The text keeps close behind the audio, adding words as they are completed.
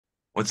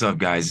What's up,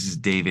 guys? This is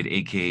David,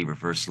 aka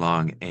Reverse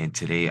Long, and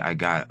today I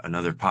got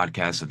another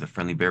podcast of the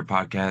Friendly Bear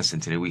podcast.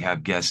 And today we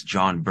have guest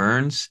John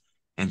Burns,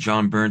 and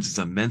John Burns is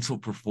a mental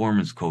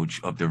performance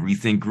coach of the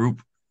ReThink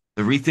Group.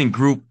 The ReThink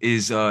Group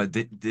is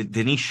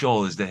Denise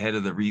Scholl is the head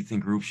of the ReThink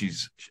Group.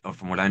 She's,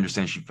 from what I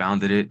understand, she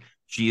founded it.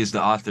 She is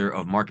the author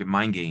of Market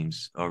Mind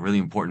Games, a really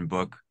important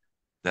book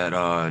that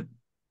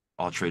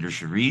all traders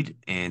should read.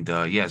 And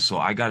yeah, so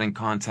I was got in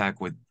contact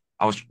with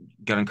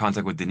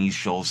Denise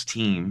Scholl's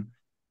team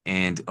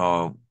and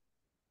and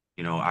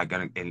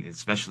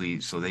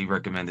especially so they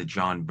recommended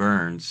John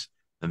Burns,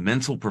 the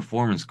mental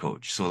performance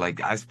coach. So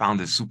like I found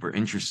this super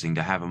interesting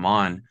to have him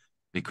on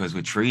because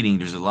with trading,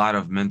 there's a lot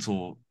of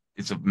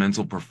it's a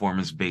mental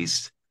performance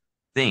based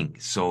thing.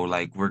 So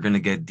like we're gonna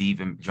get deep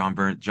and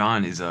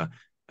John is a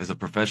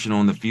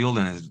professional in the field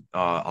and has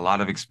a lot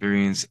of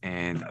experience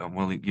and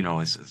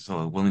is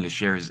so willing to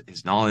share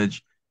his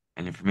knowledge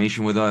and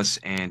information with us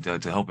and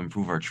to help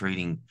improve our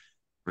trading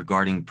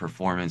regarding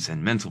performance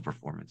and mental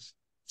performance.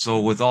 So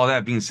with all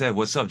that being said,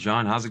 what's up,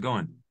 John? How's it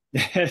going?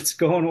 It's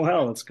going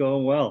well. It's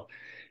going well.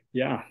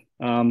 Yeah.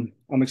 I'm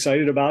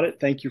excited about it.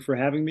 Thank you for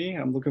having me.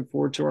 I'm looking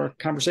forward to our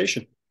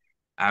conversation.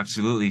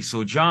 Absolutely.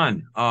 So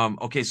John,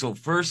 okay, so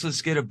first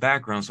let's get a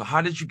background. So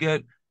how did you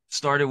get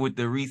started with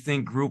the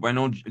ReThink Group? I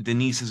know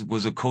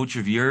was a coach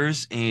of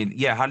yours, and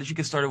yeah, how did you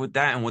get started with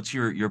that? And what's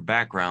your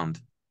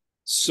background?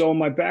 So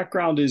my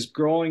background is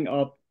growing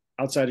up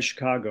outside of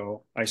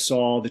Chicago. I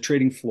saw the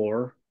trading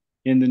floor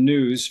in the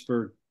news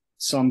for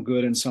some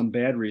good and some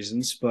bad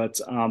reasons, but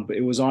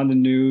it was on the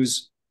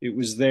news. It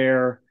was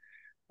there.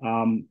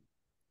 Um,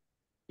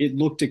 it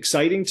looked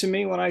exciting to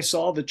me when I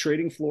saw the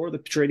trading floor, the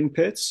trading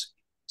pits.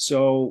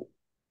 So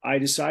I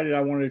decided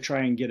I wanted to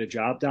try and get a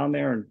job down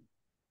there. And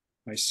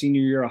my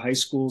senior year of high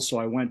school, so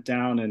I went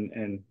down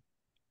and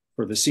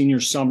for the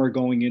senior summer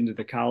going into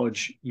the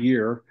college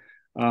year,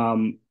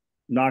 um,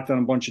 knocked on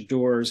a bunch of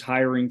doors,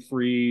 hiring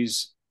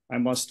freeze. I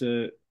must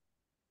have,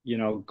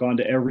 gone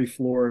to every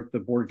floor, the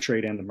Board of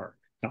Trade and the Merc,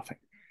 nothing.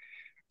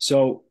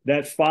 So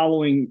that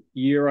following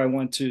year, I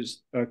went to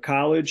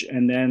college,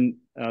 and then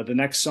the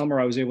next summer,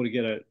 I was able to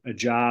get a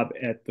job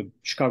at the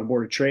Chicago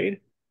Board of Trade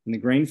in the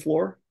grain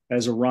floor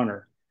as a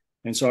runner.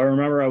 And so I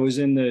remember I was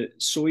in the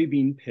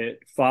soybean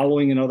pit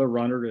following another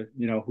runner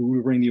to, who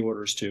we bring the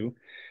orders to.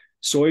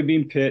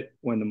 Soybean pit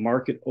when the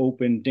market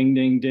opened, ding,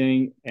 ding,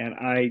 ding. And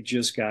I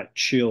just got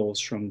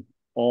chills from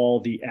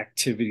all the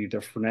activity,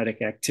 the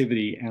frenetic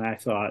activity. And I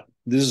thought,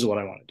 this is what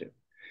I want to do.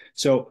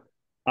 So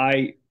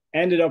I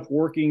ended up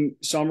working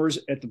summers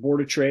at the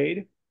Board of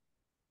Trade,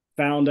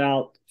 found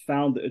a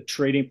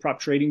prop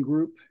trading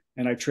group,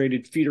 and I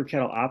traded feeder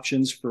cattle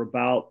options for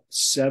about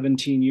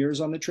 17 years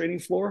on the trading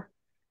floor.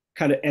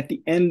 Kind of at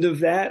the end of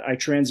that, I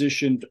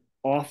transitioned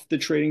off the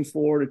trading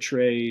floor to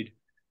trade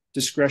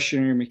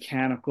discretionary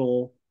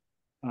mechanical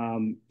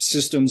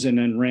systems and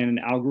then ran an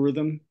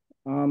algorithm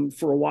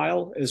for a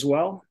while as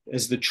well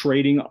as the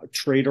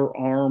trader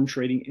arm,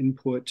 trading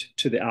input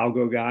to the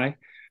algo guy.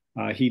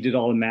 He did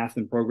all the math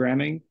and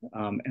programming,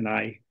 and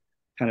I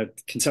kind of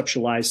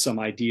conceptualized some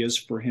ideas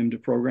for him to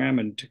program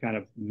and to kind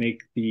of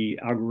make the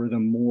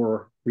algorithm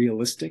more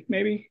realistic,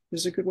 maybe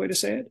is a good way to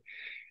say it.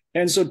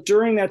 And so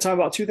during that time,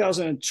 about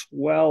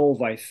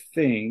 2012, I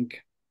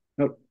think,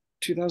 no,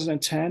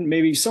 2010,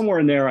 maybe somewhere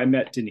in there, I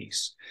met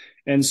Denise.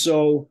 And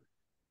so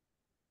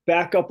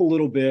back up a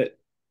little bit,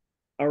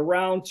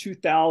 around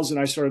 2000,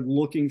 I started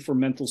looking for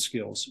mental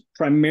skills,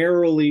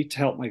 primarily to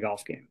help my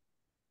golf game.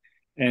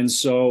 And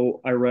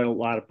so I read a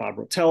lot of Bob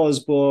Rotella's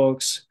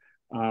books.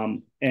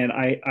 And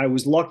I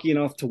was lucky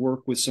enough to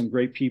work with some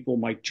great people,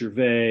 Mike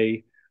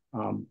Gervais.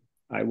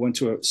 I went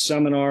to a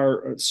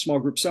small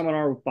group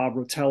seminar with Bob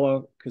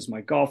Rotella because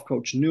my golf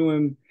coach knew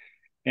him,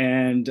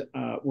 and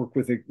worked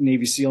with a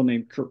Navy SEAL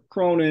named Kirk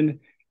Cronin,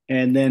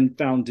 and then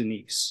found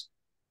Denise.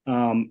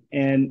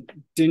 And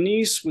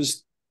Denise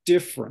was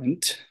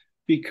different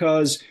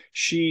because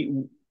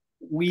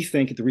we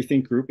think at the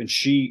ReThink Group, and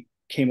she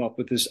came up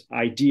with this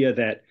idea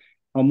that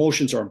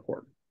emotions are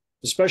important,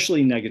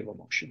 especially negative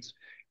emotions.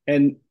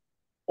 And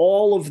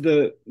all of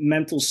the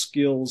mental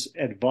skills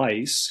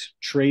advice,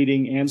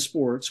 trading and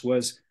sports,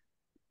 was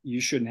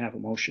you shouldn't have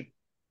emotion.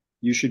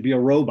 You should be a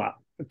robot,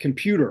 a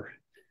computer.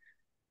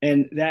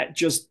 And that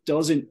just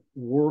doesn't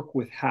work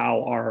with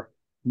how our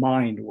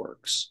mind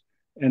works.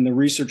 And the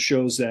research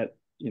shows that,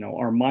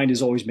 our mind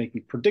is always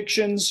making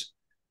predictions.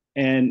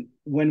 And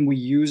when we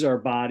use our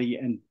body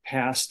and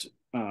past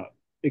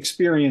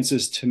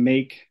experiences to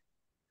make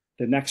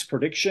the next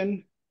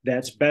prediction,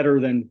 that's better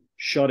than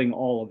shutting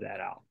all of that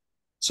out.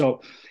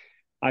 So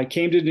I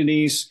came to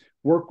Denise,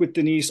 worked with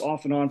Denise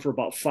off and on for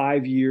about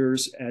 5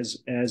 years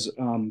as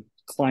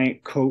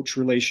client coach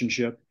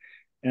relationship.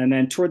 And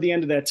then toward the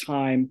end of that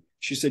time,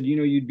 she said,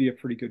 you'd be a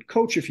pretty good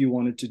coach if you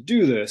wanted to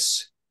do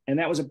this. And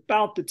that was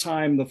about the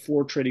time the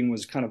floor trading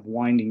was kind of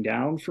winding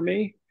down for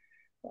me.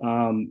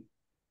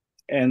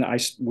 And I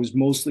was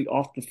mostly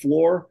off the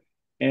floor.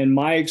 And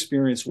my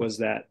experience was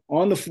that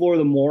on the floor,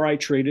 the more I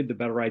traded, the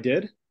better I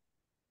did.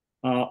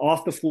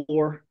 Off the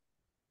floor,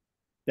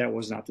 that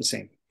was not the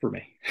same for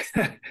me.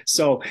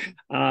 So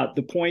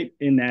the point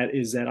in that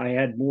is that I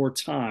had more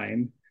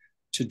time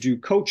to do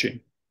coaching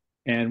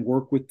and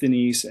work with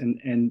Denise.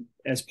 And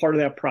as part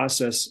of that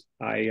process,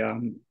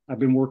 I've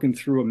been working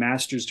through a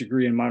master's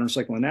degree in modern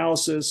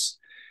psychoanalysis,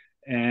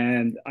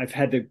 and I've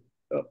had the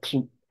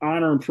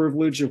honor and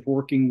privilege of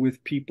working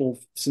with people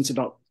since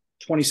about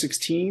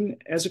 2016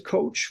 as a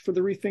coach for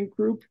the ReThink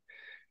Group,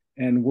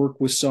 and work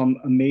with some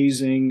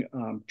amazing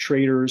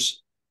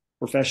traders,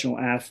 professional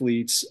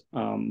athletes,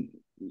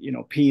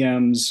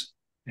 PMs,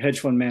 hedge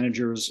fund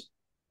managers,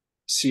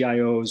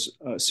 CIOs,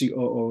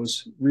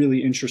 COOs,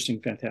 really interesting,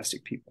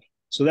 fantastic people.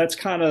 So that's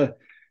kind of,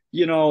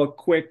 a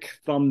quick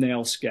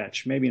thumbnail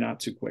sketch. Maybe not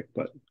too quick,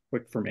 but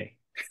quick for me.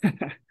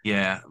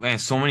 Yeah, man,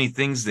 so many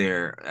things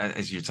there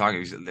as you're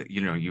talking.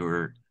 You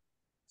were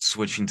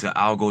switching to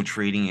algo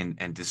trading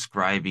and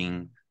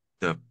describing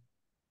the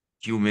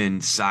human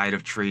side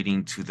of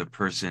trading to the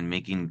person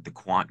making the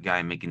quant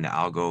guy making the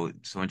algo.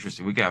 It's so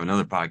interesting. We could have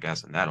another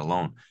podcast on that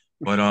alone.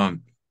 But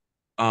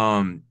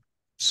um,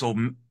 so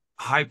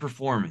high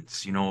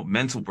performance,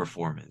 mental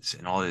performance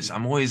and all this.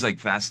 I'm always like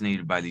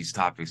fascinated by these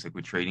topics, like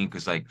with trading,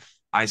 because like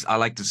I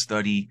like to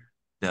study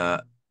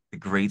the the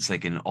greats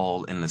like in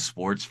the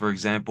sports, for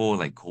example,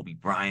 like Kobe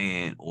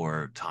Bryant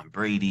or Tom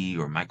Brady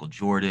or Michael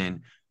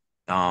Jordan.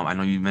 I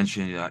know you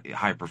mentioned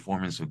high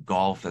performance with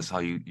golf. That's how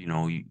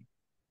when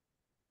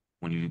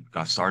you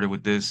got started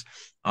with this.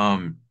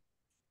 Um,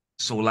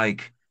 so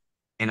like,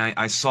 and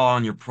I saw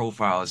on your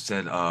profile it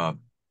said,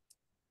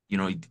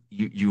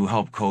 you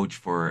help coach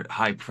for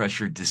high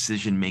pressure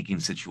decision making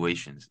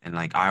situations, and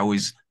like I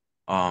always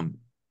um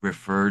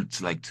refer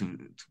to like to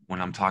when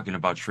I'm talking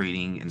about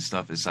trading and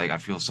stuff. It's like I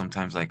feel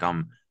sometimes like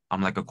I'm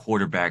like a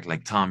quarterback,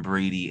 like Tom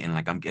Brady, and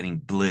like I'm getting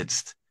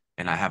blitzed,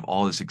 and I have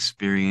all this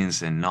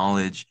experience and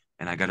knowledge,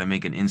 and I got to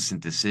make an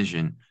instant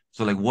decision.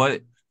 So like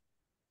what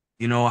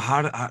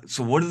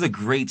so what do the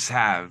greats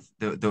have?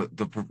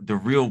 The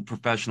real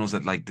professionals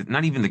that like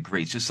not even the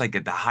greats, just like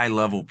at the high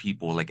level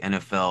people like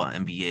NFL,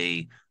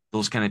 NBA,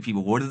 those kind of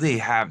people. What do they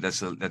have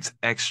that's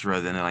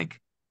extra than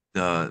like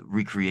the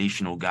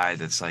recreational guy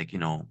that's like, you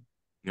know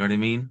what I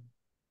mean?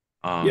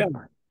 Yeah,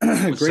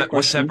 Um, great what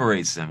question.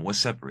 separates them? What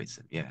separates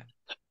them? Yeah.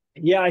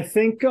 Yeah, I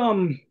think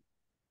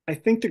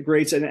the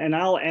greats, and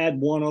I'll add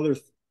one other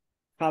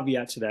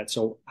caveat to that.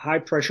 So high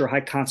pressure,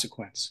 high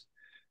consequence.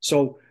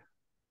 So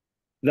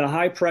the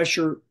high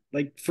pressure,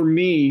 like for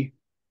me,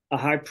 a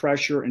high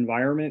pressure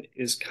environment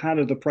is kind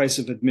of the price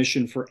of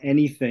admission for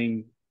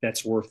anything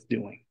that's worth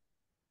doing,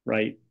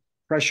 right?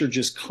 Pressure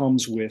just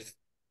comes with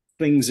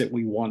things that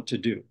we want to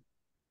do,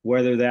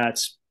 whether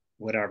that's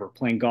whatever,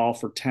 playing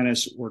golf or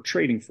tennis or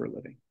trading for a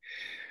living.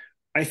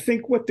 I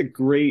think what the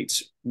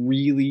greats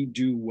really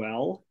do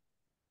well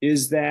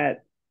is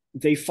that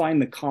they find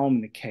the calm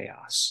in the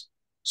chaos.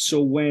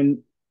 So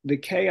when the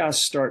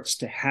chaos starts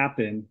to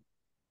happen,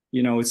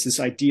 it's this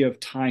idea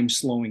of time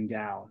slowing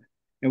down.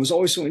 It was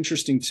always so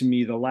interesting to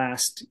me the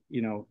last,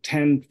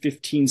 10,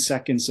 15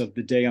 seconds of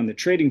the day on the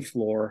trading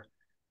floor,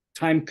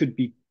 time could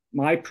be,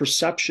 my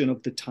perception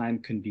of the time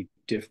could be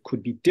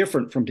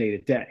different from day to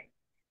day.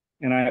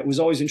 And it was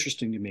always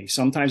interesting to me.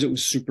 Sometimes it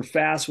was super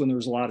fast when there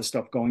was a lot of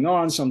stuff going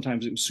on.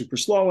 Sometimes it was super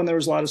slow when there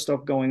was a lot of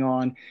stuff going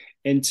on.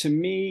 And to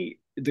me,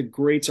 the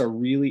greats are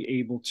really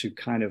able to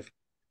kind of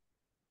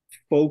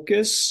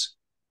focus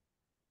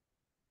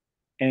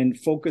and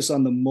focus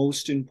on the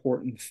most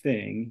important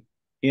thing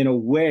in a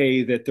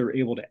way that they're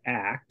able to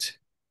act,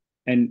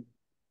 and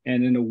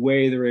in a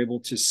way they're able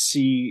to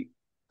see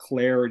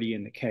clarity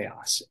in the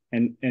chaos.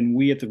 And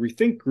we at the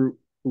ReThink Group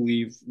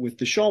believe with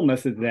the Shaw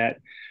method that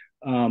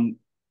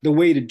the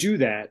way to do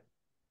that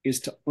is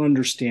to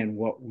understand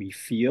what we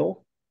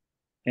feel,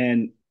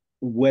 and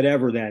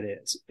whatever that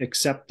is,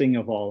 accepting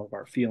of all of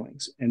our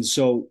feelings. And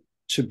so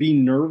to be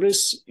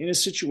nervous in a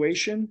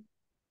situation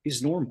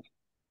is normal.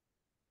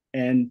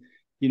 And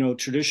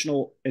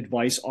traditional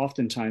advice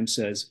oftentimes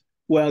says,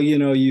 well,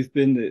 you've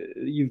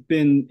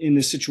been in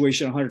this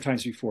situation 100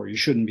 times before, you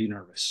shouldn't be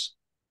nervous.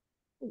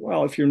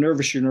 Well, if you're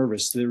nervous, you're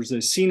nervous. There's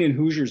a scene in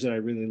Hoosiers that I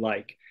really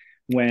like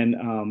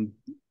when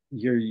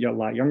you're a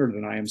lot younger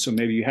than I am, so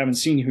maybe you haven't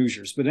seen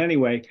Hoosiers. But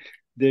anyway,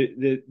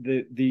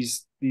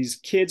 these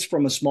kids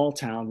from a small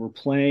town were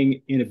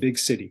playing in a big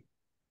city,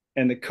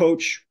 and the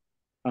coach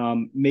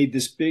made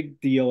this big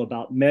deal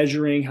about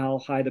measuring how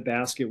high the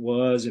basket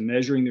was and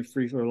measuring the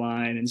free throw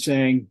line and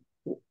saying,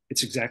 well,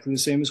 it's exactly the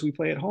same as we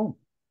play at home,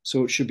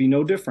 so it should be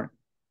no different.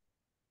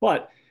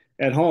 But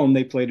at home,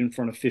 they played in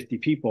front of 50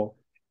 people.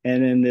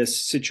 And in this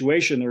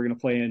situation, they're going to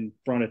play in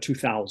front of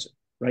 2,000,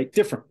 right?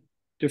 Different,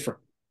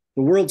 different.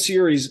 The World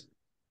Series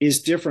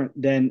is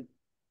different than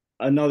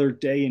another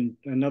day in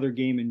another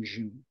game in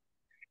June.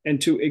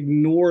 And to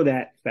ignore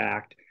that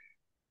fact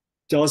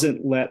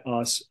doesn't let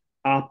us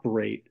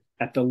operate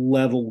at the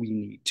level we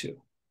need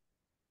to,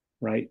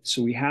 right?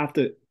 So we have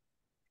to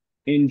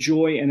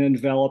enjoy and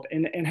envelop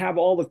and have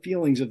all the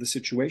feelings of the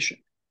situation.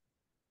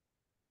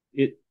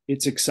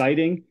 It's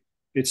exciting,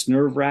 it's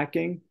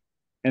nerve-wracking,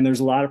 and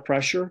there's a lot of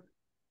pressure.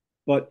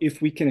 But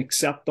if we can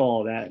accept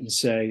all that and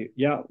say,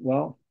 yeah,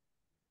 well,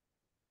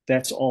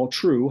 that's all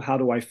true. How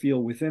do I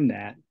feel within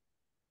that?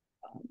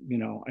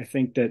 I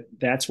think that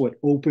that's what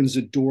opens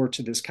the door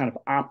to this kind of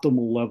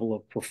optimal level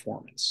of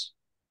performance.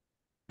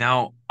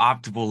 Now,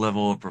 optimal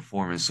level of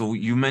performance. So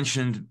you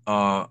mentioned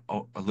a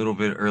little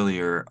bit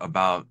earlier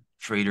about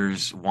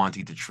traders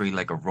wanting to trade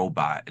like a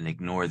robot and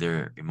ignore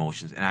their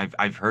emotions. And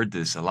I've heard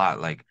this a lot,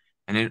 like,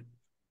 and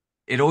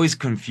it always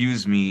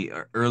confused me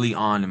early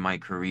on in my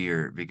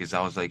career because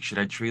I was like, should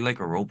I trade like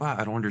a robot?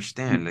 I don't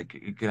understand. Like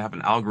you could have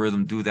an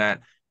algorithm do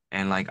that.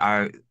 And like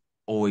I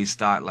always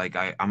thought like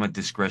I'm a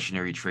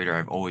discretionary trader.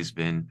 I've always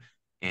been.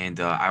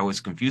 And I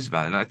was confused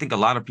about it. And I think a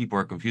lot of people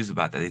are confused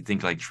about that. They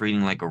think like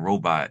trading like a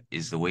robot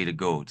is the way to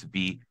go, to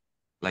be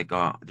like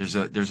there's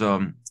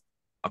a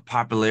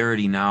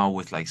popularity now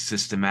with like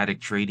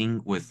systematic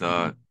trading with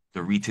Mhm.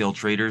 the retail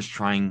traders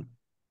trying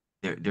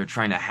they're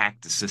trying to hack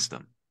the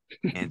system.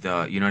 And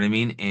you know what I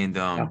mean? And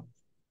Yeah.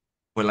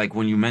 but like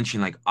when you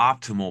mention like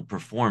optimal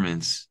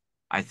performance,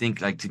 I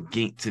think like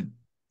to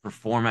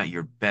perform at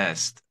your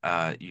best,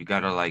 you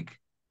gotta like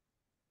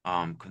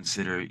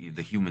consider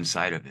the human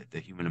side of it, the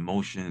human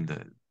emotion,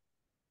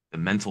 the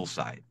mental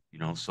side, you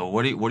know. So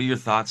what are your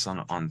thoughts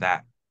on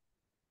that?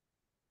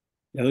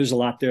 Yeah, there's a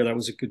lot there. That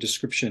was a good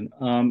description.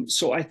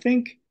 So I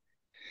think,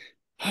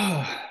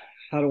 how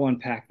to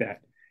unpack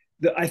that?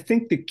 I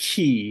think the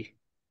key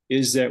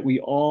is that we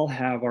all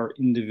have our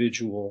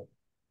individual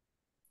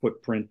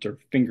footprint or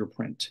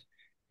fingerprint.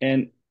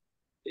 And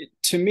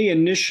to me,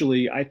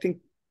 initially, I think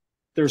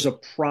there's a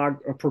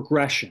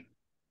progression.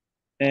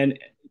 And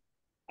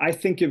I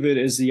think of it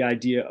as the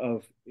idea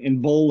of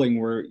in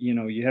bowling, where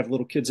you have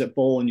little kids at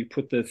bowl and you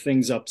put the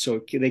things up so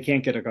they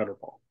can't get a gutter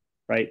ball,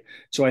 right?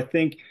 So I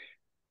think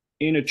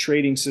in a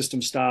trading system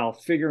style,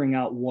 figuring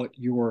out what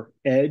your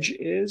edge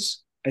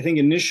is, I think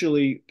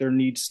initially there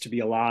needs to be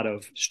a lot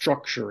of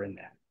structure in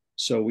that.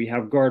 So we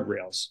have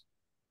guardrails,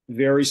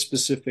 very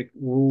specific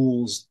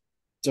rules,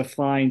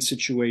 defined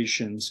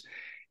situations.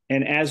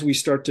 And as we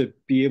start to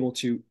be able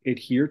to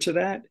adhere to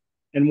that,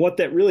 and what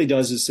that really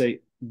does is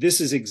say,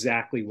 this is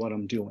exactly what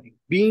I'm doing.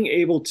 Being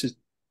able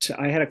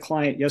I had a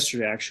client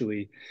yesterday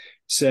actually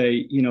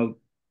say,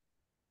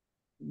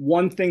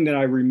 one thing that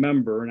I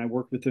remember, and I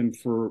worked with him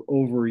for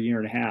over a year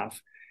and a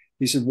half.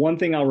 He said, one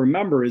thing I'll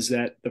remember is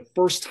that the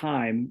first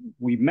time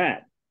we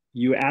met,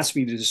 you asked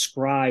me to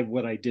describe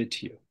what I did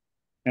to you,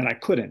 and I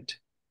couldn't.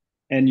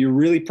 And you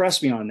really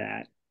pressed me on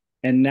that.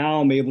 And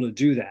now I'm able to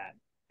do that.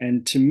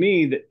 And to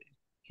me, that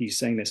he's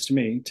saying this to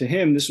me, to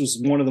him, this was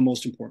one of the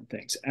most important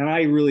things. And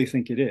I really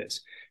think it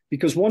is.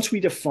 Because once we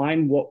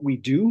define what we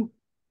do,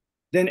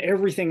 then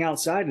everything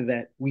outside of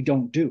that we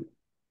don't do.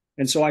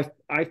 And so I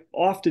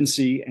often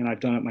see, and I've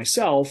done it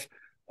myself,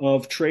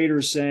 of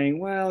traders saying,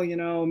 well,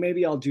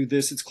 maybe I'll do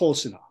this. It's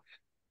close enough.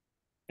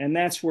 And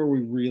that's where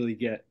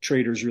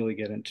traders really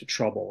get into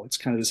trouble. It's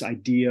kind of this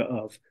idea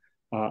of,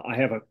 I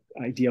have an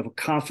idea of a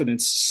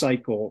confidence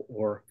cycle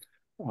or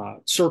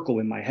circle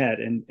in my head.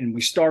 And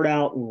we start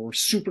out where we're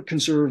super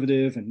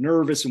conservative and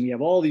nervous, and we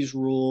have all these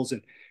rules,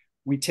 and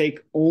we take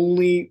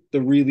only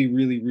the really,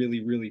 really,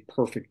 really, really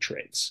perfect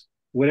trades,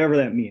 whatever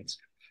that means.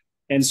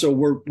 And so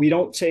we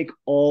don't take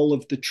all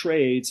of the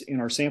trades in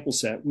our sample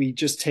set. We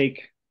just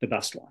take the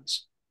best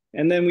ones.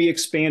 And then we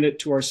expand it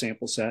to our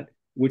sample set,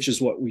 which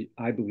is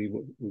I believe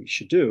what we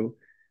should do.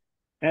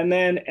 And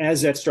then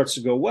as that starts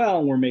to go well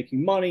and we're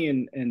making money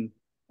and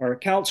our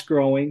account's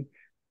growing,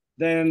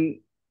 then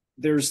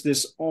there's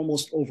this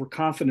almost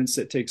overconfidence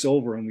that takes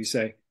over. And we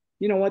say,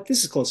 you know what,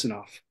 this is close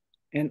enough.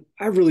 And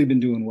I've really been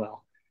doing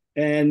well.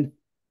 And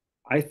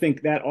I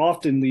think that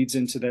often leads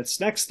into that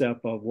next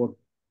step of, well,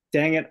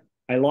 dang it,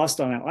 I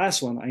lost on that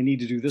last one. I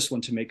need to do this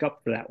one to make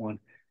up for that one.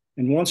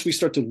 And once we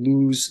start to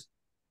lose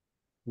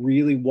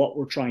really what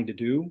we're trying to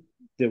do,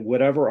 that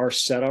whatever our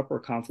setup or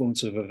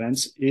confluence of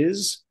events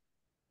is,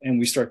 and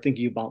we start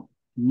thinking about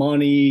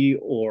money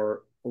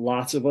or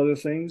lots of other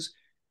things,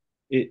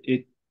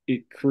 it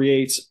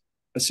creates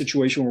a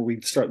situation where we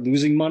start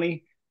losing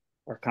money,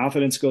 our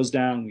confidence goes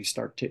down, we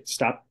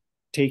stop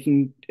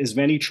taking as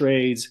many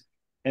trades,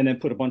 and then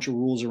put a bunch of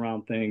rules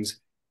around things.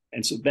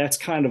 And so that's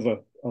kind of a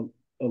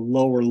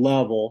lower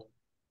level.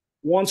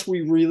 Once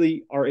we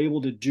really are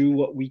able to do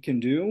what we can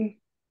do,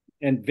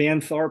 and Van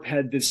Tharp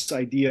had this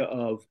idea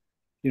of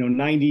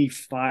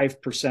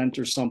 95%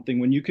 or something,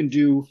 when you can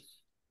do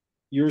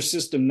your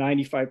system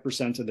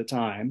 95% of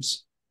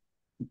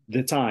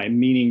the time,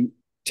 meaning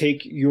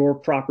take your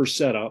proper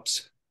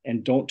setups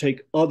and don't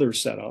take other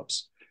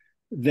setups,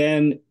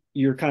 then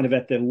you're kind of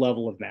at the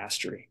level of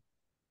mastery.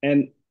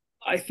 And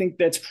I think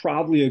that's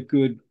probably a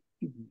good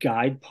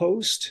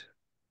guidepost.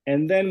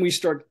 And then we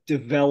start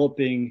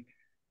developing,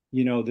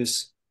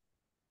 this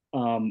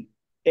um,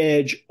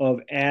 edge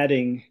of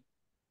adding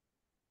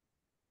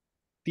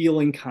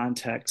feeling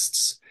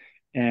contexts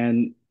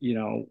and,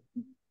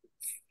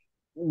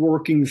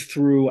 working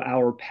through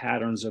our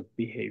patterns of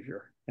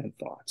behavior and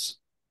thoughts.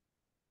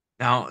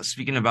 Now,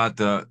 speaking about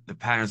the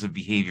patterns of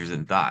behaviors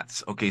and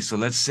thoughts. Okay, so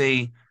let's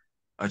say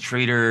a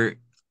trader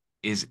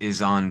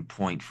is on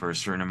point for a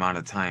certain amount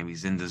of time.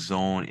 He's in the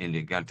zone and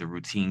they got the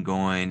routine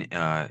going.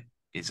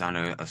 is on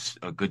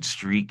a good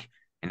streak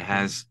and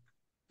Mhm.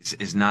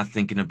 is not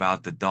thinking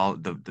about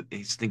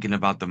he's thinking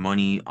about the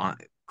money on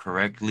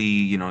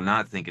correctly,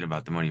 not thinking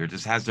about the money, or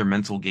just has their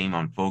mental game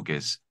on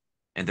focus.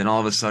 And then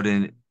all of a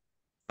sudden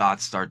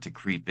thoughts start to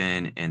creep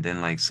in, and then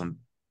like some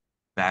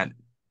bad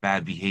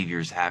bad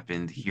behaviors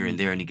happened here Mhm. and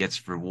there, and he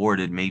gets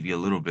rewarded maybe a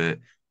little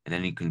bit, and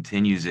then he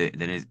continues it,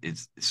 and then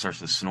it starts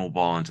to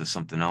snowball into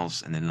something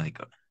else, and then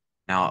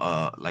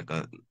now like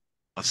a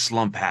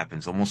slump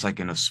happens, almost like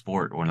in a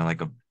sport when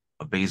like a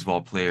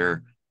baseball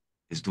player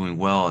is doing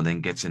well and then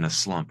gets in a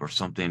slump or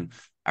something.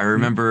 I Mhm.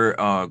 remember,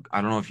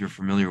 I don't know if you're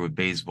familiar with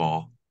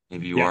baseball.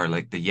 Maybe you Yeah. are.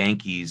 Like the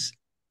Yankees,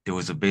 there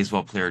was a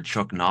baseball player,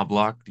 Chuck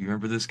Knobloch. Do you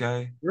remember this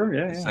guy? Sure.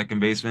 Yeah. The Yeah. second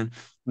baseman,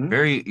 Mhm.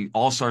 very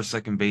all-star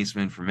second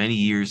baseman for many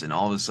years, and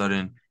all of a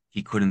sudden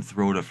he couldn't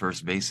throw to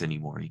first base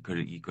anymore. He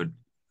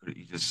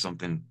just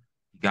something,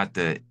 he got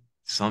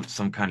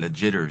some kind of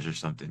jitters or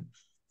something.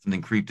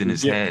 Something creeped in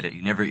his Yeah. head.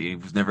 He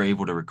was never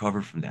able to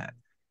recover from that.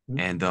 Mhm.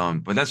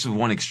 And but that's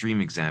one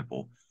extreme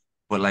example.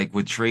 But like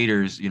with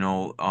traders,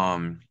 maybe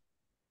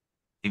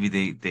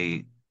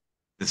the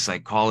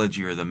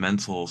psychology or the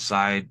mental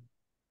side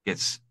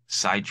gets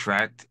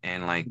sidetracked,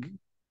 and like Mhm.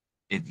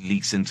 it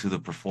leaks into the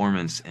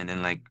performance, and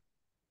then like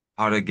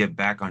how to get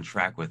back on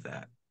track with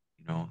that,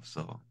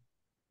 So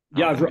I don't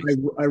Yeah, know if that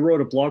makes sense. I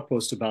wrote a blog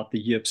post about the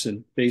yips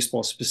in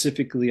baseball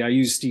specifically. I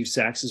use Steve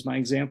Sachs as my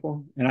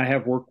example, and I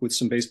have worked with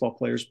some baseball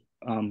players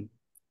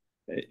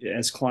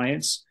as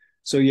clients.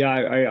 So yeah,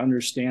 I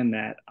understand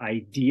that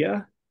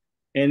idea.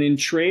 And in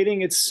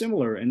trading, it's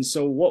similar. And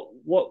so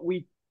what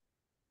we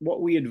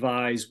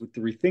advise with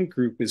the ReThink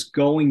Group is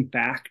going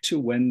back to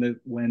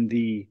when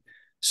the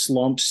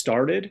slump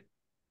started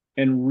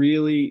and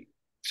really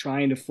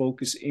trying to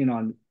focus in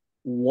on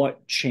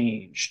what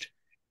changed.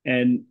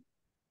 And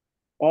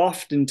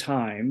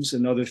oftentimes,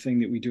 another thing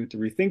that we do at the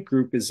ReThink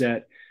Group is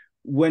that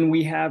when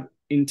we have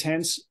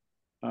intense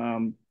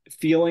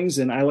feelings,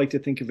 and I like to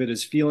think of it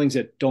as feelings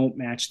that don't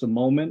match the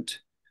moment.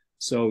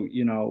 So,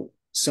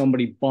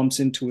 somebody bumps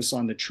into us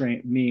on the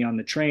train, me on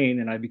the train,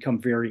 and I become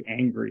very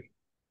angry,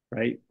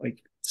 right?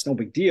 Like it's no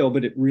big deal,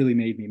 but it really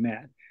made me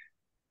mad.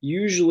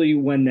 Usually,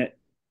 when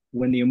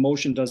the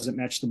emotion doesn't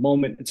match the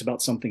moment, it's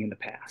about something in the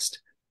past.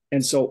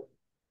 And so,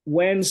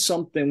 when a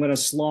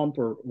slump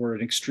or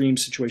an extreme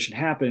situation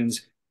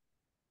happens,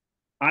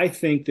 I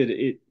think that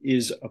it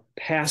is a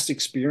past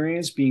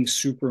experience being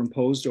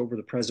superimposed over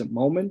the present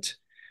moment.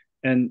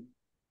 And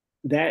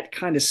that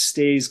kind of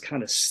stays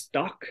kind of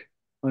stuck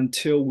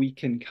until we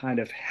can kind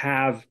of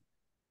have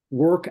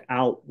work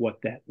out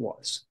what that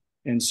was.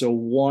 And so,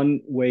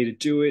 one way to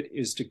do it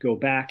is to go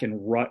back and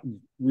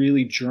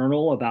really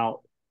journal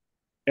about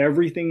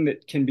everything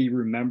that can be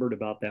remembered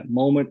about that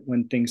moment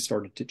when things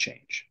started to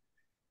change.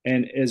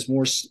 And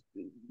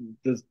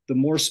the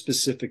more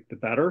specific, the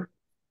better.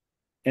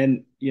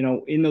 And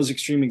in those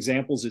extreme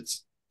examples,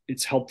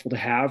 it's helpful to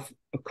have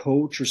a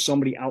coach or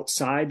somebody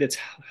outside that's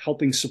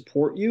helping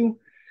support you,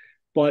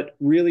 but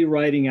really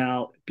writing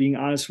out, being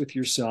honest with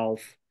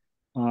yourself.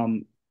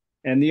 um,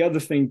 and the other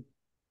thing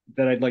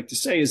that I'd like to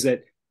say is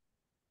that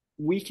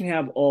we can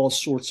have all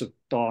sorts of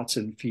thoughts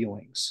and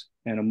feelings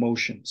and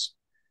emotions.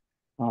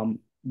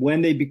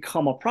 When they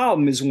become a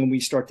problem is when we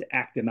start to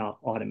act them out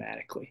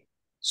automatically.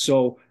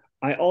 So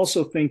I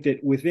also think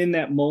that within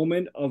that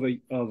moment of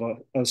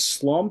a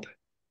slump,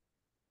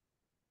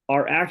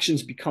 our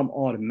actions become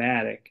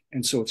automatic.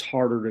 And so it's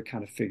harder to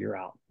kind of figure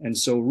out. And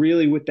so,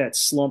 really, with that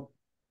slump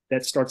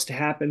that starts to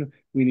happen,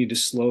 we need to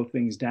slow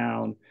things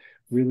down,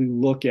 really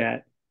look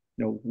at,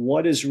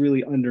 what is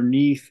really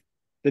underneath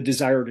the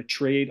desire to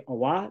trade a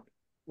lot,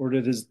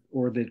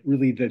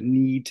 really the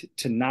need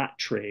to not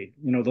trade.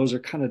 Those are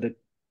kind of the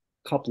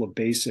couple of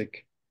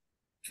basic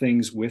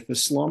things with the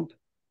slump,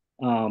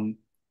 um,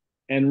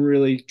 and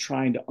really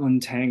trying to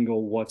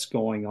untangle what's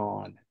going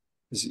on.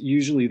 Because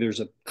usually there's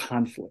a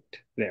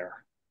conflict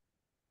there.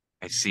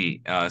 I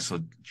see. So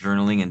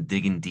journaling and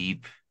digging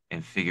deep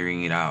and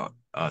figuring it out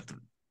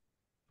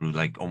through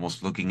like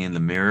almost looking in the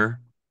mirror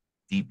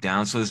deep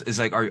down. So it's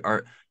like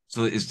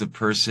so is the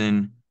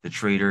person, the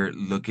trader,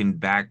 looking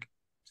back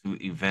to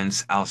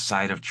events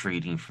outside of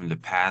trading from the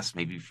past,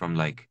 maybe from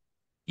like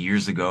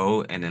years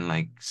ago, and then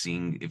like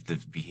seeing if the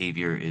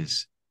behavior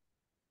is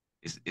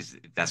if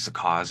that's the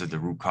cause, or the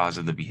root cause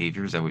of the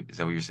behavior. Is that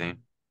what you're saying?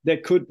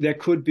 That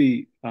could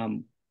be,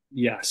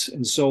 yes.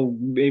 And so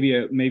maybe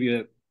a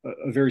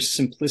very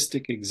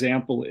simplistic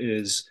example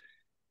is,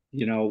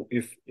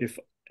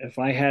 if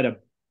I had a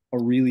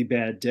really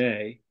bad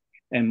day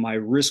and my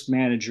risk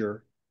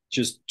manager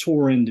just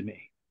tore into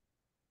me,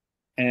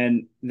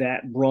 and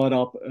that brought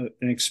up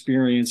an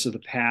experience of the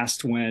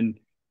past when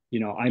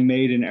I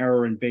made an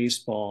error in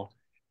baseball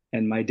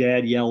and my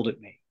dad yelled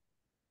at me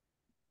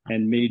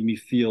and made me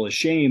feel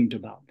ashamed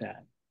about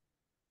that.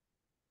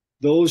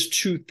 Those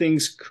two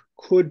things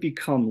could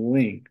become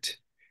linked,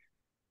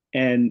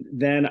 and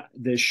then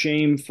the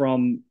shame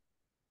from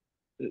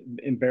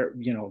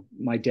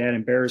my dad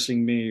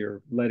embarrassing me,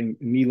 or letting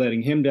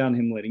him down,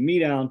 him letting me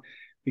down,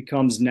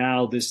 becomes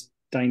now this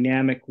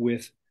dynamic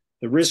with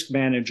the risk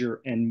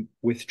manager, and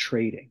with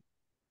trading.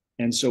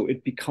 And so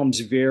it becomes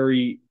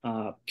very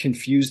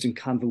confused and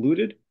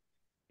convoluted.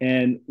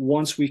 And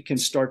once we can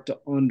start to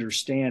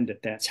understand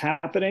that that's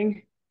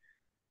happening,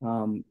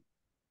 um,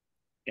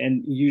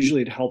 and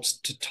usually it helps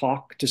to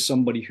talk to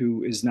somebody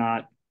who is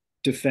not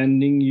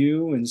defending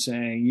you and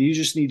saying, you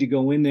just need to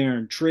go in there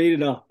and trade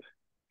it up.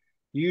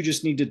 You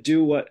just need to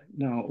do what,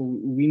 no,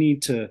 we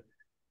need to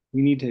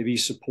be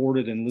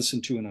supported and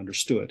listened to and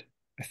understood.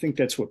 I think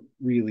that's what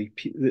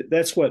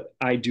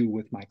I do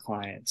with my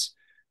clients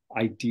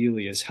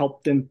ideally, is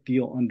help them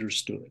feel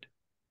understood.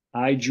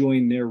 I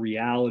join their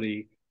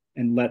reality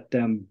and let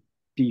them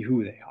be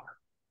who they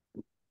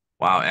are.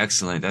 Wow,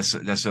 excellent.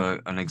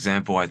 An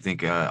example I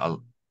think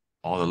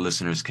all the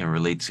listeners can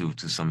relate to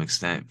some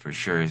extent for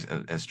sure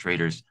as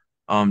traders.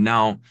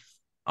 Now,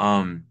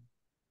 um,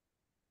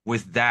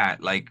 with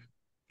that, like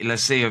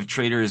let's say a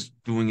trader is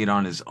doing it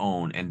on his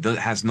own and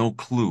has no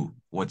clue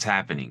what's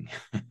happening.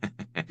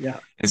 Yeah.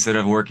 Instead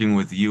of working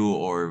with you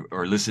or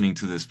listening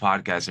to this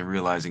podcast and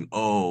realizing,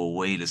 oh,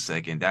 wait a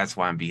second, that's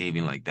why I'm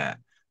behaving like that.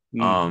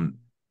 Mm. Um,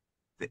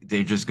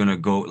 they're just gonna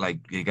go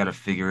like they gotta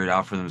figure it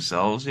out for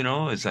themselves, you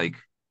know? It's like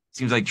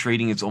seems like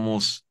trading it's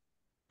almost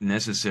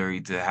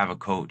necessary to have a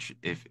coach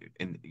if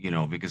and you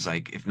know, because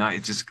like if not,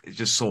 it's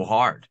just so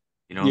hard,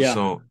 you know?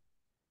 Yeah.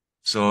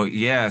 So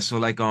yeah, so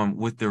like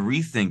with the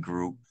ReThink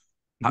Group,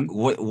 Mhm.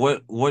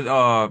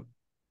 what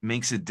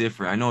makes it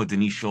different? I know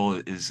Denise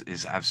Scholl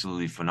is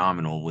absolutely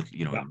phenomenal with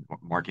Yeah.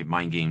 market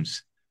mind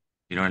games.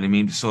 You know what I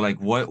mean? So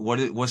like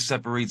what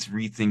separates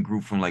ReThink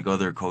Group from like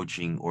other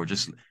coaching or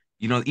just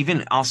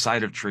even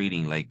outside of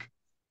trading, like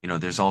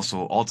there's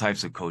also all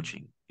types of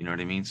coaching. You know what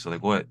I mean? So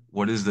like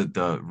what is the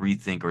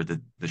ReThink or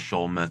the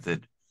Scholl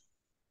method?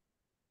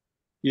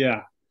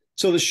 Yeah.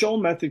 So the Scholl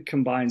method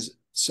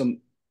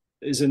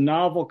is a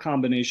novel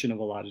combination of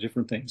a lot of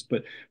different things,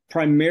 but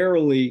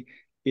primarily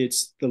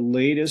it's the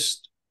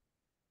latest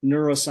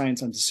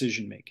neuroscience on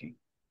decision making.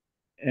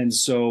 And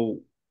so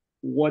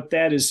what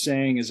that is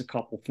saying is a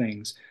couple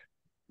things.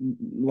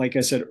 Like I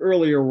said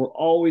earlier, we're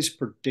always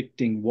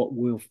predicting what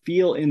we'll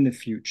feel in the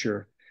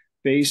future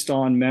based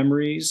on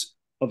memories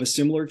of a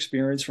similar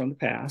experience from the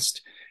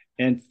past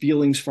and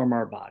feelings from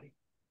our body.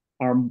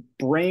 Our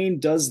brain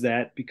does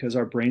that because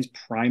our brain's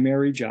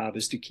primary job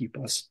is to keep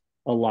us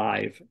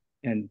alive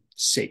and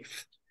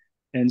safe.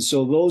 And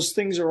so those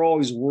things are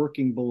always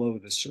working below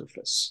the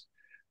surface.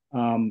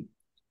 Um,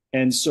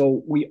 and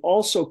so we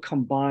also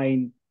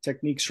combine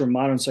techniques from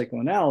modern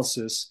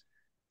psychoanalysis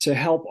to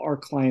help our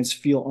clients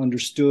feel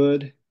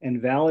understood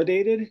and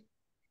validated.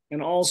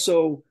 And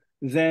also,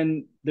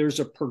 then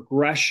there's a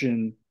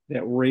progression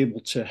that we're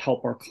able to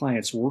help our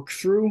clients work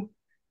through.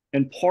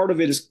 And part of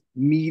it is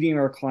meeting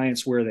our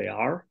clients where they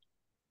are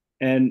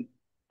and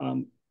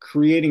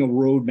creating a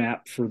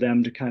roadmap for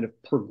them to kind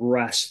of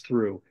progress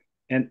through.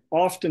 And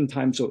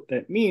oftentimes, what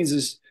that means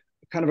is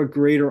kind of a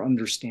greater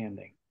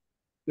understanding.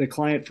 The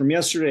client from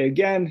yesterday,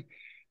 again,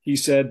 he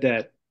said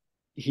that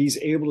he's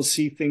able to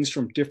see things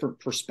from different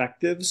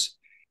perspectives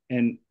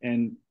and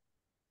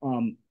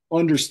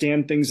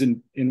understand things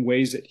in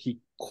ways that he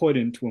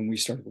couldn't when we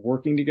started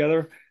working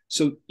together.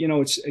 So,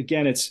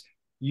 it's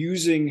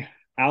using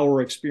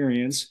our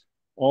experience.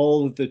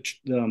 All of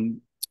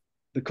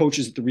the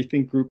coaches at the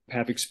ReThink Group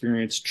have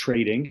experience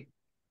trading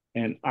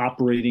and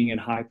operating in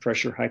high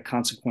pressure, high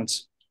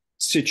consequence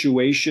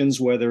situations,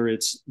 whether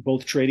it's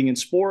both trading and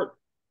sport.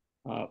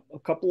 A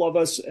couple of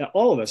us,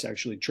 all of us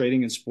actually,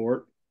 trading and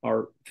sport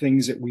are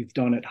things that we've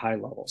done at high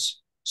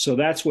levels. So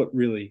that's what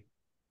really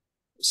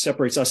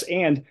separates us.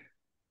 And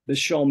the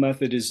Shell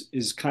method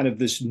is kind of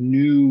this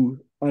new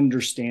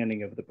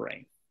understanding of the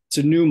brain. It's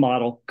a new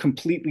model,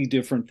 completely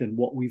different than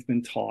what we've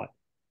been taught.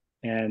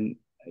 And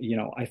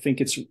I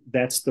think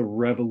that's the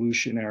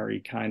revolutionary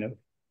kind of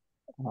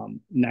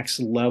next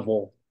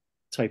level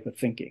type of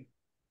thinking.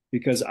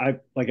 Because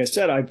like I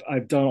said,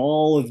 I've done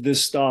all of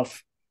this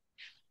stuff,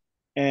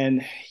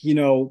 and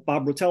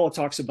Bob Rotella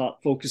talks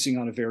about focusing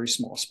on a very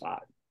small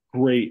spot.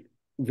 Great,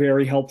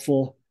 very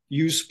helpful,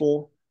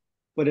 useful,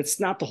 but it's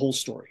not the whole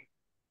story.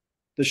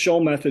 The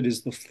Shell method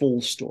is the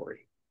full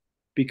story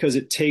because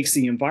it takes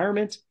the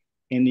environment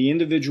and the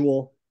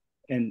individual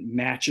and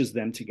matches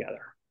them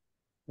together,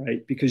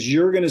 right? Because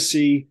you're going to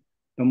see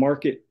the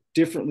market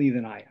differently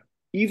than I am.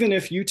 Even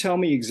if you tell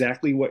me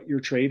exactly what your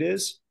trade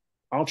is,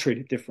 I'll trade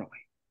it differently.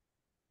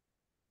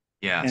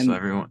 Yeah, so And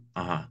everyone,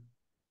 uh-huh.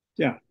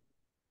 yeah,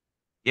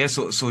 Yeah,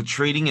 so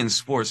trading in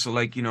sports, so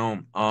like,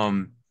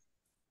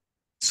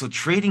 so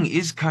trading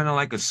is kind of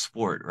like a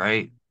sport,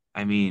 right?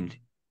 I mean,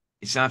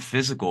 it's not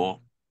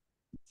physical.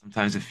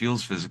 Sometimes it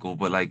feels physical,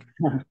 but like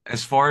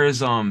as far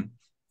as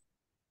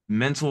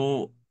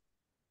mental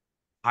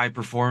high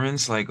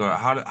performance, like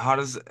how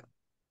does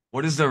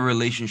what is the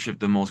relationship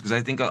the most? Because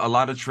I think a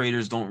lot of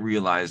traders don't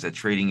realize that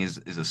trading is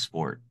a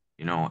sport,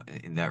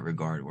 in that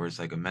regard, where it's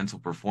like a mental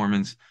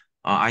performance.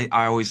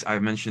 I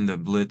mentioned the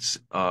blitz,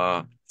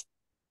 the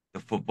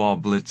football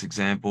blitz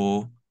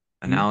example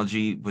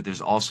analogy, but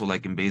there's also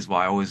like in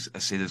baseball, I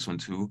say this one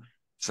too.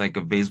 It's like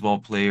a baseball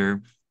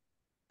player.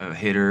 a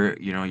hitter,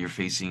 you're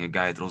facing a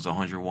guy that throws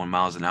 101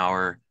 miles an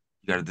hour.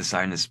 You got to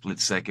decide in a split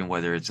second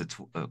whether it's a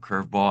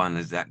curveball,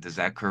 and does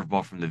that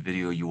curveball from the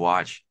video you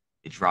watch,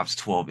 it drops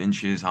 12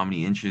 inches. How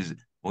many inches?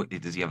 What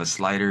does he have a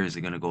slider? Is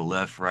it going to go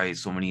left, right?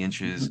 So many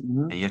inches,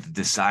 Mhm. and you have to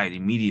decide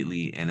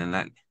immediately. And then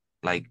that,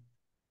 like,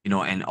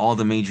 and all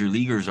the major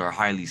leaguers are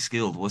highly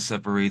skilled. What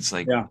separates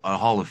like Yeah, a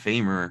Hall of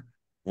Famer,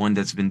 one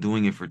that's been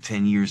doing it for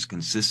 10 years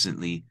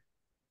consistently,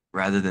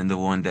 rather than the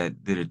one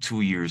that did it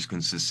 2 years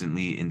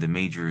consistently in the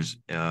majors,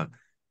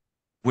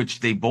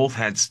 which they both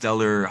had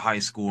stellar high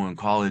school and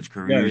college yeah,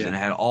 careers yeah, and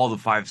had all the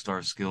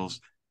five-star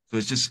skills. So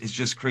it's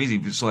just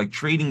crazy. So like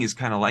trading is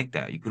kind of like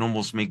that. You can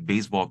almost make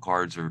baseball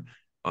cards or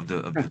of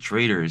the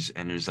traders,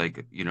 and there's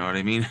like, you know what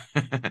I mean?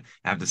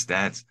 Have the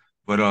stats.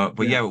 But yeah.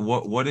 yeah,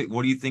 what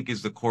do you think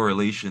is the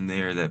correlation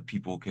there that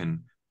people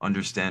can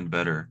understand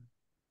better?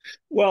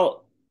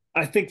 Well,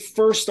 I think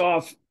first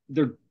off,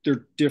 they're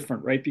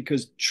different, right?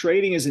 Because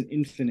trading is an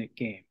infinite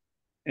game.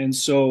 And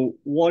so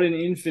what an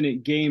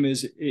infinite game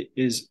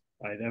is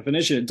by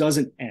definition, it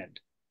doesn't end.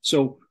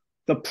 So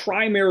the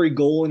primary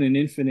goal in an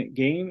infinite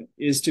game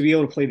is to be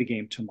able to play the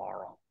game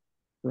tomorrow,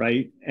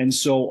 right? And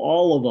so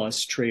all of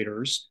us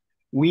traders,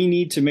 we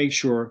need to make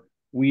sure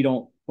we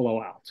don't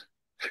blow out,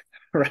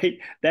 right?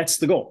 That's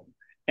the goal.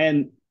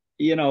 And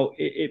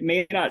it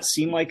may not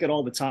seem like it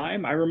all the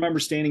time. I remember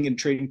standing in a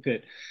trading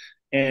pit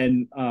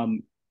and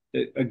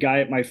a guy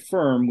at my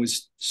firm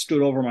was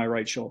stood over my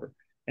right shoulder,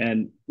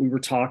 and we were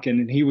talking,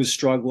 and he was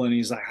struggling.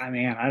 He's like, oh,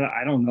 man,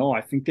 I don't know.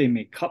 I think they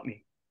may cut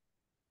me.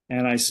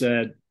 And I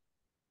said,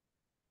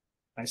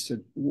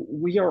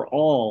 we are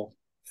all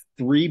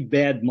 3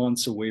 bad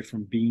months away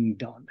from being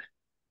done.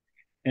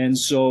 And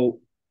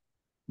so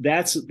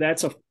that's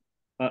a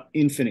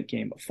infinite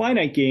game. A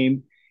finite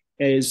game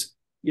is,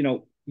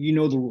 the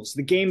rules.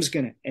 The game's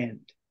going to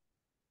end.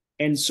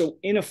 And so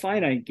in a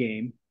finite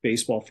game,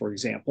 baseball, for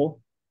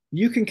example,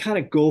 you can kind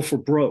of go for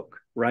broke,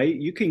 right?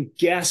 You can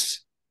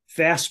guess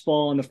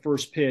fastball on the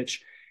first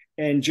pitch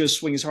and just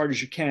swing as hard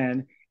as you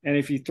can. And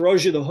if he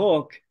throws you the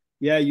hook,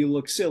 yeah, you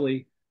look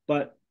silly,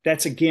 but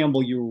that's a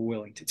gamble you were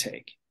willing to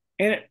take.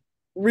 And it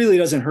really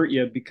doesn't hurt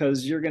you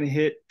because you're going to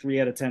hit 3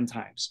 out of 10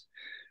 times.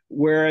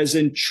 Whereas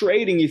in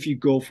trading, if you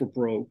go for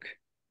broke,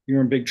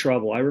 you're in big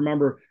trouble. I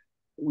remember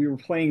we were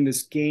playing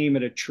this game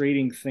at a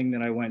trading thing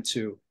that I went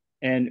to,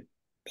 and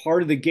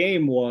part of the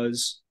game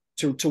was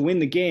to win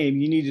the game,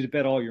 you needed to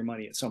bet all your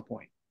money at some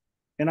point.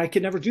 And I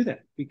could never do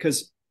that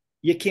because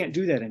you can't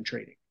do that in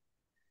trading.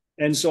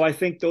 And so I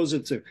think those are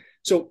two.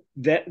 So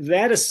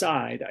that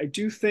aside, I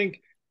do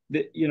think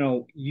that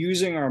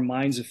using our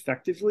minds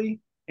effectively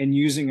and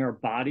using our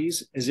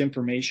bodies as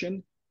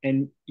information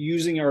and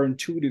using our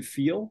intuitive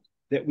feel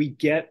that we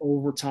get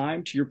over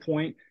time. To your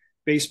point,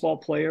 baseball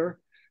player.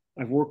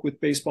 I've worked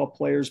with baseball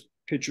players,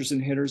 pitchers,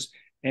 and hitters,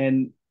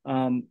 and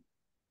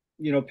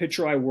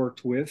pitcher I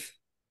worked with,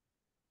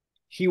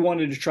 he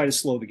wanted to try to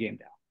slow the game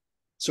down.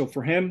 So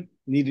for him,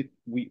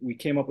 we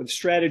came up with a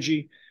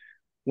strategy.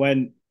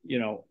 When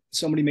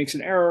somebody makes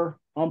an error,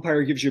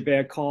 umpire gives you a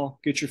bad call,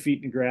 get your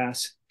feet in the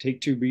grass, take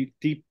 2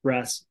 deep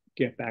breaths,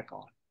 get back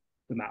on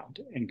the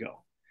mound and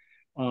go.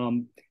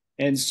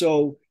 And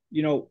so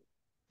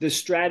the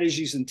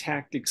strategies and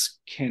tactics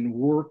can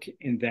work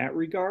in that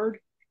regard.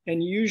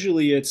 And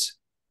usually it's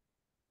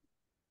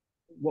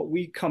what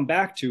we come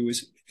back to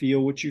is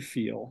feel what you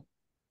feel,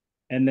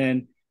 and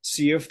then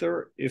see if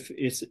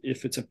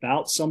it's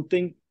about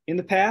something in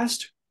the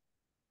past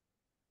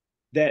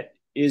that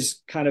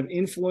is kind of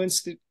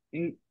influencing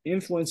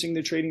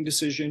the trading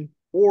decision,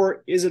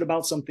 or is it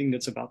about something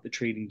that's about the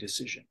trading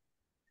decision.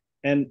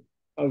 And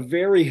a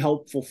very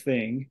helpful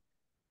thing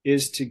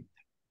is to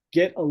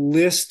get a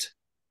list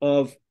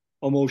of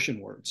emotion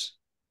words.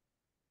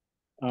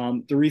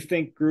 The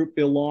ReThink Group,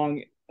 Bill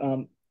Long,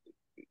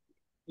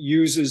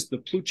 uses the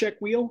Pluchek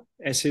wheel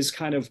as his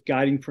kind of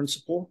guiding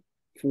principle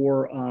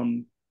for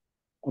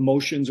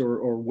emotions,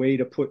 or way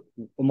to put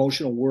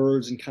emotional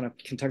words and kind of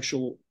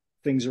contextual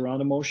things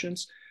around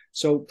emotions.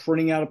 So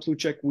printing out a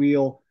Pluchek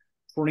wheel,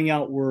 printing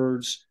out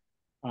words.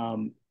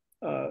 Um,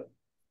 uh,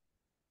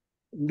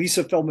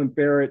 Lisa Feldman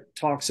Barrett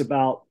talks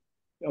about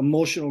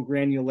emotional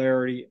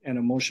granularity and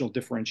emotional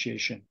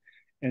differentiation.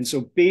 And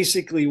so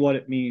basically what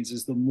it means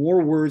is the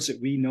more words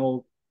that we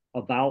know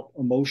about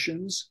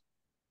emotions,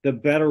 the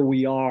better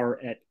we are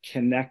at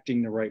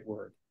connecting the right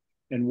word.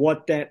 And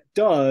what that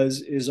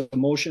does is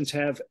emotions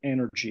have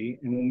energy.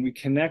 And when we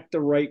connect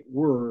the right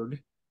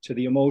word to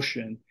the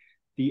emotion,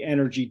 the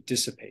energy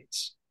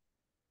dissipates.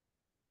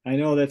 I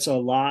know that's a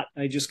lot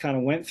I just kind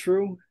of went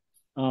through,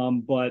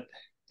 but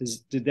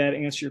did that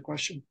answer your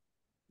question?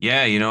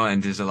 Yeah,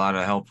 and there's a lot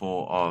of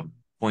helpful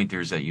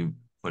pointers that you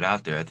put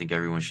out there. I think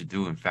everyone should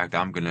do. In fact,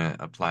 I'm gonna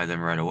apply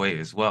them right away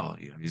as well.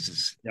 This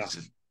is Yeah. this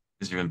is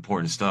this is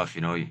important stuff.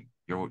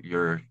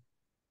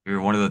 You're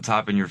one of the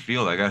top in your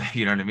field. I got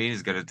you know what I mean?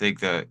 It's gotta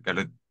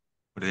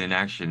put it in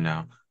action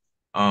now.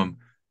 Um,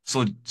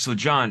 so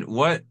John,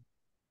 what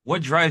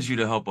drives you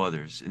to help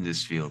others in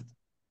this field?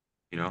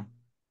 You know?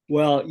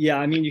 Well, yeah,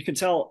 I mean, you can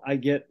tell I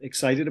get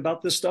excited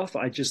about this stuff.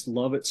 I just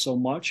love it so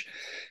much.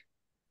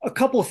 A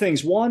couple of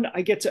things. One,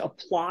 I get to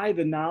apply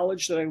the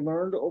knowledge that I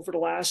learned over the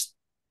last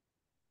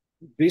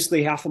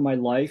basically half of my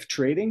life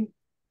trading.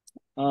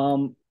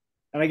 Um,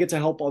 and I get to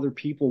help other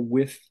people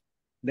with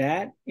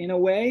that in a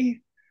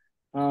way.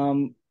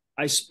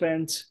 I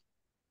spent,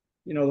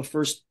 the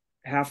first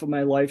half of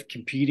my life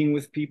competing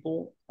with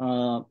people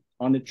on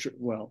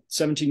the,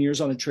 17 years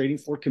on the trading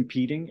floor,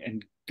 competing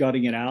and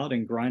gutting it out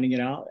and grinding it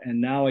out. And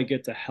now I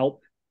get to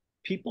help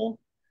people.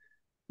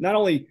 Not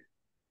only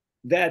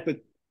that,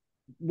 but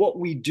what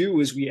we do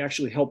is we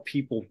actually help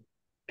people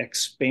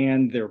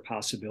expand their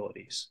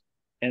possibilities.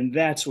 And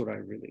that's what I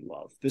really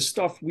love. The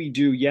stuff we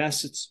do,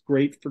 yes, it's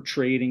great for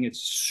trading.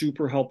 It's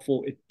super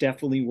helpful. It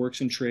definitely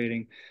works in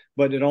trading,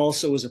 but it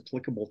also is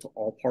applicable to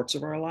all parts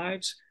of our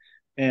lives.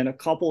 And a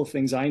couple of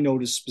things I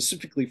noticed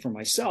specifically for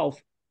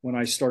myself when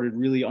I started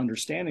really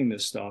understanding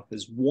this stuff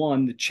is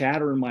one, the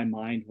chatter in my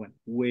mind went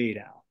way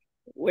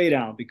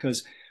down,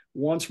 because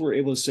once we're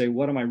able to say,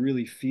 what am I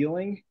really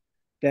feeling?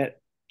 That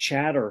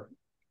chatter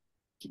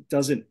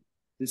doesn't,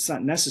 it's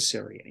not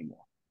necessary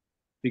anymore,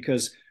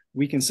 because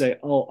we can say,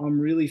 oh, I'm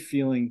really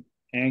feeling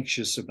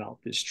anxious about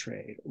this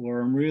trade,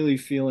 or I'm really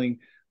feeling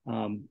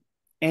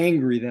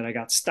angry that I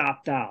got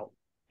stopped out.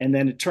 And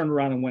then it turned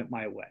around and went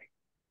my way.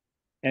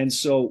 And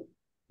so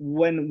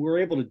when we're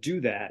able to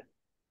do that,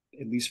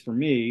 at least for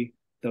me,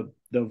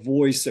 the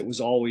voice that was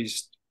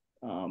always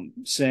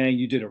saying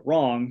you did it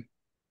wrong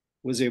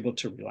was able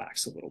to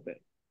relax a little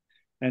bit.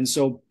 And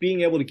so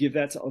being able to give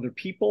that to other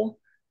people,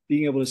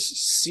 being able to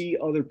see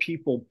other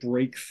people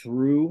break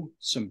through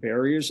some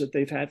barriers that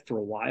they've had for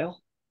a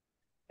while,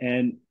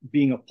 and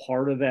being a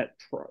part of that,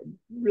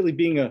 really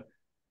being a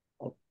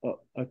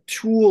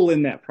tool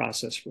in that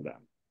process for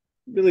them.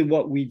 Really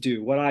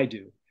what I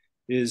do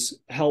is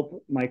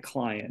help my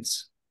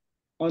clients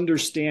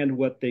understand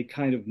what they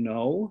kind of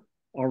know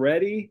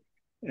already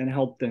and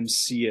help them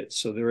see it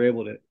so they're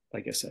able to,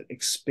 like I said,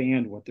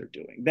 expand what they're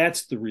doing.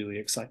 That's the really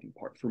exciting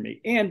part for me.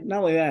 And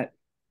not only that,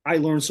 I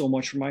learn so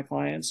much from my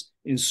clients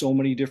in so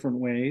many different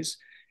ways.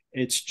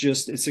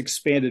 It's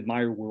expanded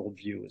my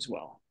worldview as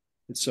well.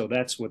 And so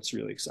that's what's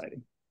really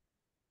exciting.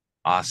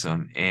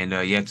 Awesome. And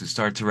yeah, to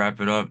start to wrap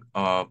it up,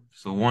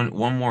 so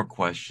one more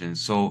question.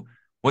 So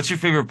what's your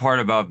favorite part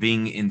about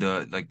being in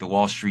the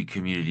Wall Street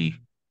community?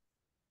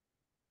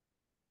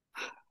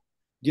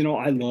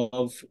 I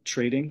love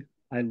trading.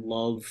 I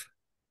love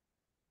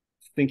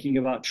thinking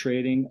about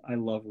trading. I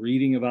love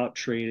reading about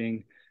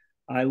trading.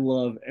 I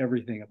love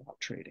everything about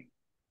trading.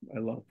 I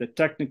love the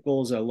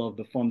technicals. I love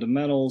the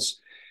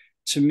fundamentals.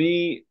 To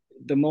me,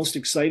 the most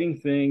exciting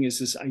thing is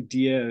this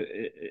idea.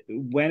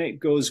 When it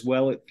goes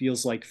well, it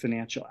feels like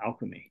financial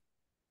alchemy.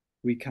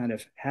 We kind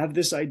of have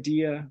this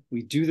idea,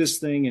 we do this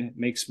thing, and it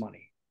makes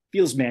money. It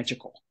feels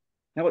magical.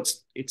 Now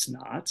it's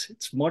not.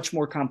 It's much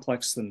more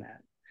complex than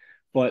that.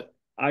 But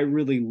I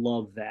really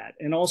love that.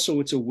 And also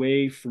it's a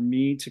way for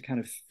me to kind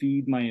of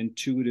feed my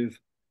intuitive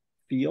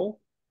feel,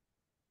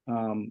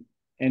 um,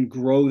 and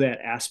grow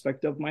that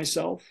aspect of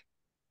myself,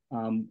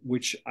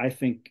 which I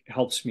think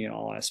helps me in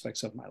all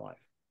aspects of my life.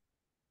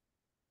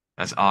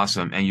 That's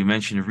awesome. And you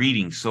mentioned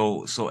reading.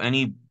 So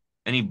any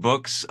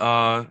books,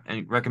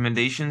 any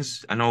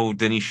recommendations? I know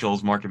Denny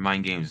Scholl's Market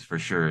Mind Games for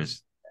sure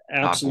is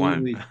top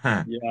one.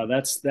 Absolutely. Yeah,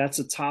 that's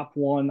a top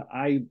one.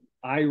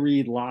 I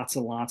read lots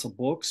and lots of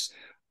books.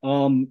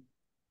 Um,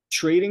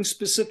 Trading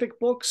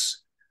specific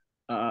books.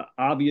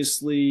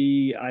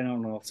 Obviously, I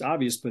don't know if it's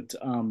obvious, but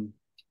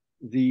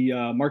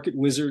the Market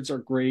Wizards are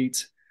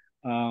great.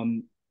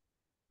 Um,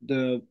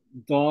 the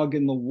Dog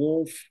and the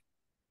Wolf,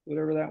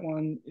 whatever that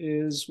one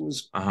is,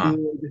 was Uh-huh.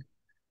 good.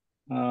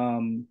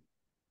 Um,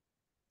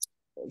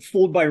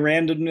 Fooled by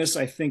Randomness,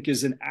 I think,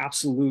 is an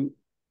absolute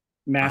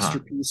Uh-huh.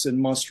 masterpiece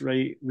and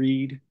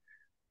read.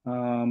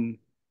 Um,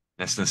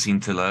 That's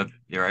Nassim Taleb.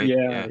 You're right.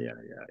 yeah, Yeah,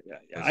 yeah.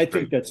 that's I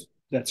think great.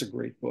 that's a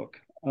great book.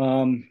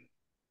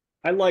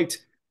 I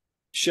liked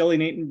Shelley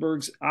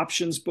Natenberg's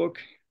options book,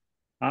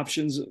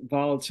 Options,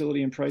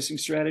 Volatility, and Pricing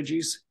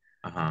Strategies.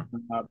 Uh-huh.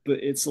 But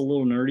it's a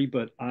little nerdy,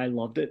 but I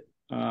loved it.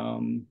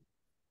 And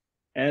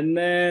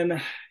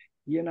then,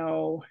 you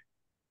know,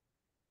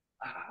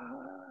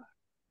 uh,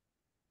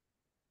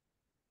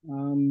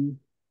 um,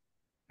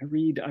 I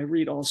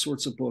read all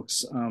sorts of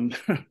books. Yeah,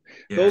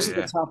 Those are the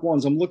yeah. top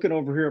ones. I'm looking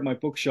over here at my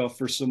bookshelf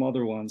for some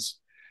other ones.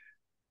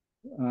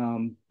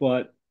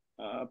 But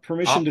Oh,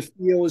 Permission to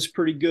Feel is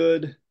pretty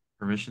good.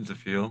 Permission to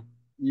Feel. Okay.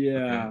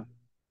 Yeah,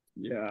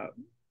 yeah.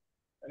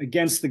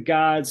 Against the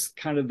Gods,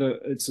 kind of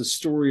it's a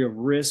story of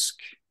risk.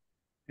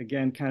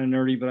 Again, kind of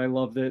nerdy, but I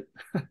loved it.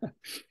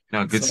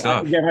 No, good So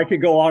stuff. again, I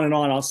could go on and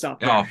on. I'll stop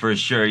Oh, there. for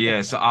sure.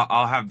 Yeah. So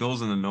I'll have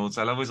those in the notes.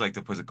 I always like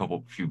to put a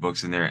few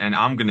books in there, and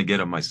I'm gonna get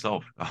them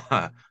myself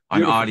on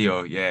Beautiful.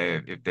 audio. Yeah,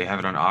 if they have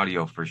it on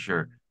audio for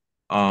sure.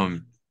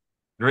 Um,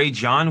 Great,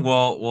 John.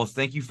 Well,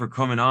 thank you for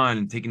coming on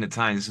and taking the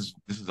time. This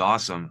is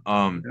awesome.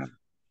 Yeah.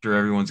 Sure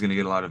everyone's gonna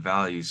get a lot of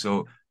value.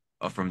 So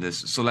from this.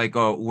 So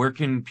where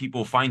can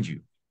people find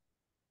you?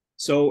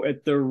 So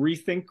at the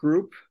ReThink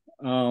Group,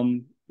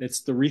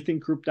 It's the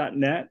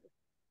rethinkgroup.net,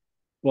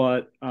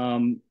 but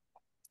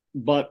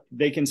but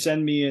they can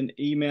send me an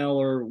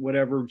email or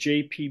whatever.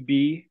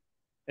 JPB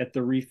at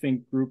the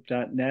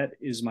rethinkgroup.net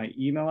is my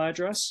email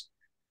address.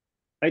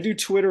 I do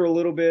Twitter a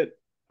little bit.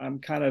 I'm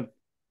kind of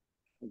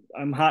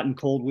I'm hot and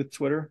cold with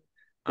Twitter,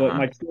 but Uh-huh.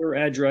 my Twitter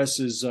address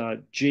is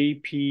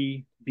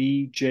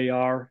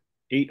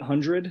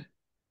JPBJR800,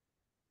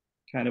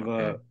 kind of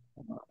Okay. a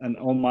an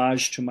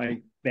homage to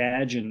my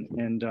badge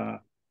and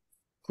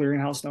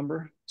clearinghouse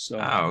number. So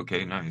Ah,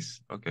 okay,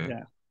 nice. Okay.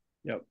 yeah,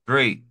 yep,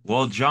 Great.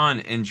 Well, John,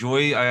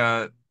 enjoy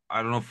I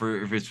don't know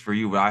if it's for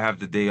you, but I have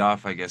the day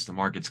off, I guess the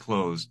market's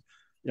closed.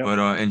 yep. But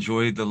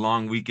enjoy the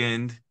long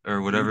weekend or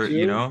You whatever,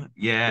 you too. know?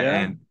 Yeah,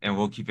 Yeah, and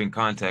we'll keep in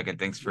contact and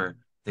thanks for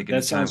taking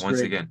the that time sounds once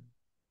great. again. All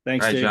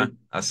Thanks, right, David. John.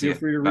 I'll see Feel you.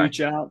 free to Bye.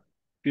 reach out.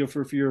 Feel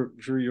free for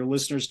your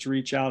listeners to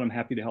reach out. I'm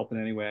happy to help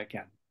in any way I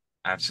can.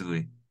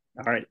 Absolutely.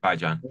 All right. Bye,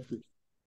 John. Thank you.